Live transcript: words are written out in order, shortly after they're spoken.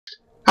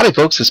Howdy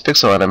folks, it's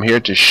Pixal and I'm here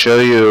to show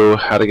you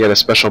how to get a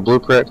special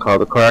blueprint called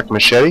the Korek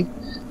Machete.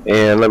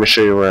 And let me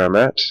show you where I'm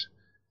at.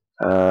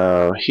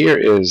 Here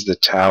is the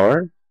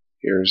tower,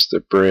 here's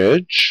the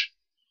bridge,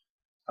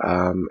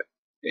 and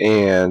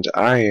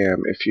I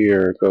am, if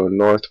you go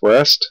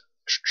northwest,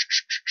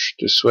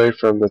 this way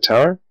from the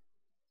tower,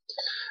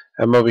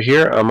 I'm over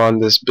here. I'm on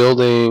this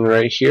building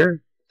right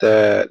here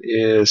that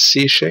is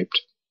C-shaped.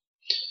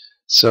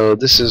 So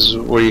this is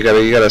where you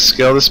gotta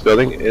scale this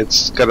building.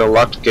 It's got a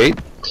locked gate.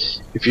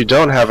 If you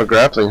don't have a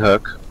grappling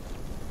hook,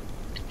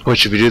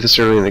 which if you do this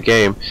early in the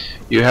game,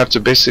 you have to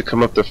basically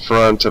come up the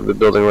front of the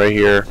building right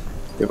here.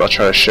 Maybe I'll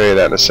try to show you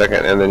that in a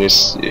second, and then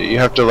you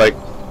have to like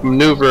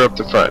maneuver up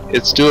the front.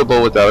 It's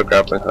doable without a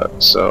grappling hook.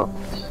 So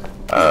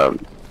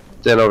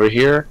then over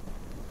here,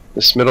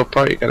 this middle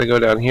part, you gotta go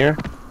down here,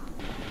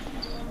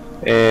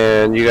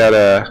 and you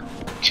gotta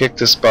kick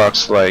this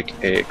box like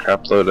a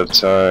crap load of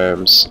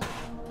times,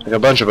 like a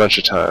bunch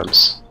of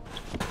times,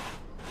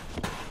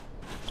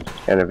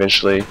 and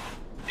eventually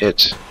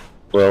it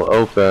will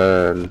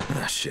open.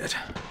 Ah, shit.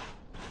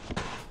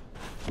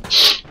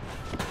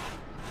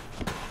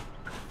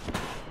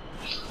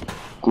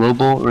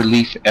 Global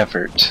relief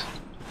effort.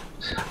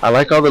 I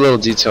like all the little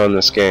detail in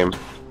this game.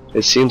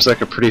 It seems like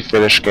a pretty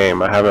finished game.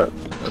 No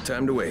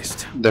time to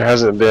waste. There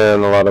hasn't been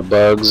a lot of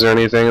bugs or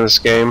anything in this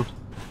game.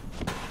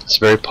 It's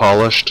very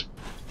polished.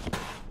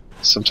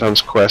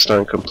 Sometimes quests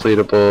aren't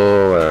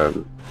completable,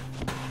 and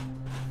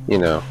you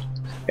know,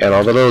 and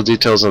all the little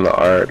details in the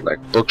art, like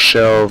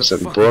bookshelves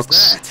and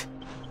books,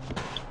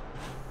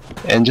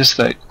 and just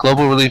that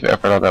global relief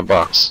effort on that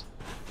box.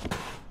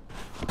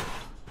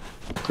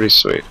 Pretty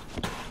sweet.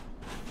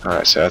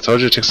 Alright, so I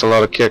told you it takes a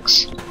lot of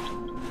kicks.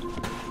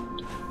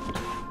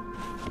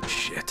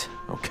 Shit.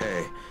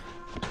 Okay.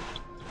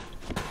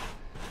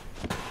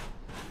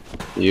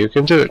 You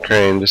can do it,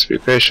 Crane. Just be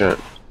patient.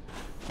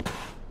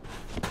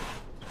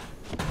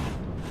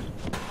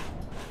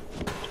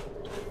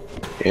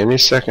 Any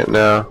second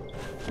now.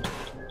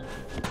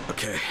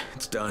 Okay,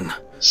 it's done.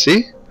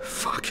 See?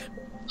 Fuck.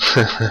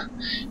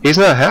 He's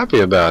not happy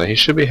about it. He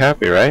should be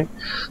happy, right?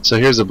 So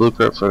here's the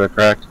blueprint for the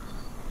crack.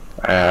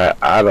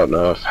 I don't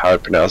know how to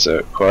pronounce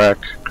it.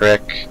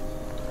 Koresh,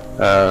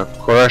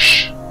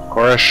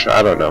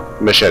 I don't know.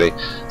 Machete.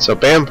 So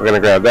bam, we're gonna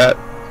grab that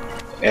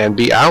and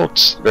be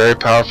out. Very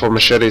powerful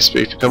machete. If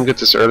you come get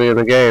this early in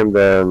the game,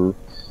 then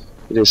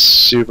it is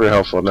super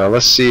helpful. Now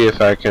let's see if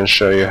I can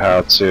show you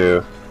how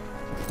to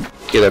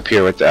get up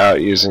here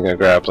without using a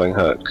grappling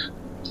hook.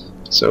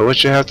 So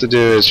what you have to do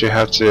is you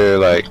have to,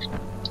 like,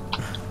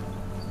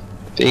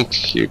 I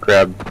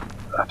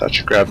thought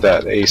you grabbed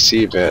that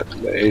AC vent,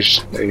 the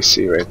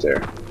AC right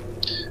there.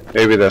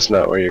 Maybe that's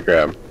not where you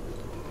grab.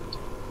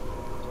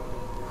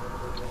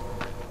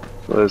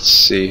 Let's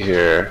see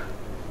here.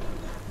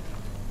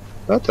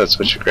 I thought that's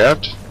what you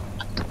grabbed.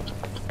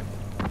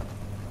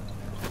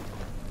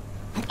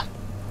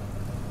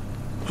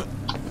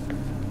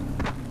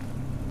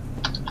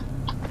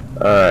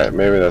 Alright,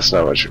 maybe that's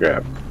not what you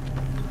grabbed.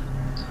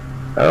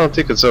 I don't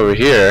think it's over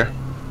here.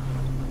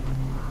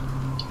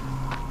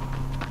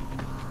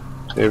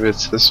 Maybe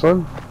it's this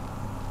one?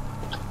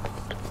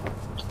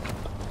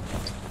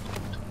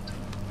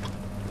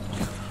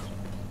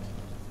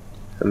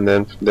 And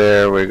then from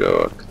there we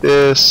go like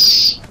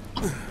this.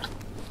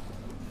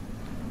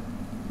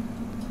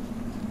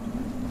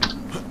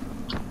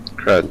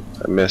 Crud,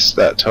 I missed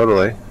that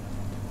totally.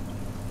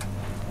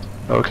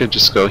 We could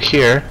just go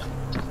here.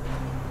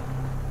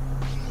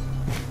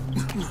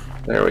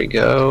 There we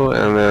go,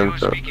 and then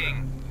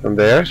from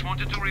there,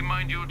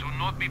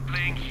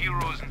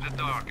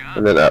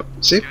 and then up.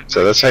 See?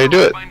 So that's how you do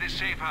it.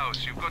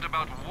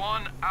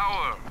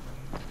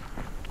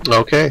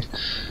 Okay.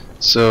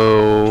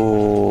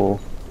 So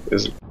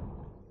there's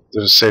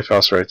a safe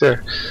house right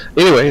there.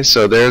 Anyway,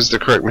 so there's the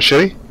Korek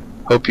Machete.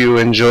 Hope you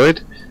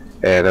enjoyed.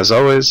 And as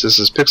always, this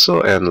is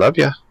Pixel, and love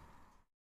ya.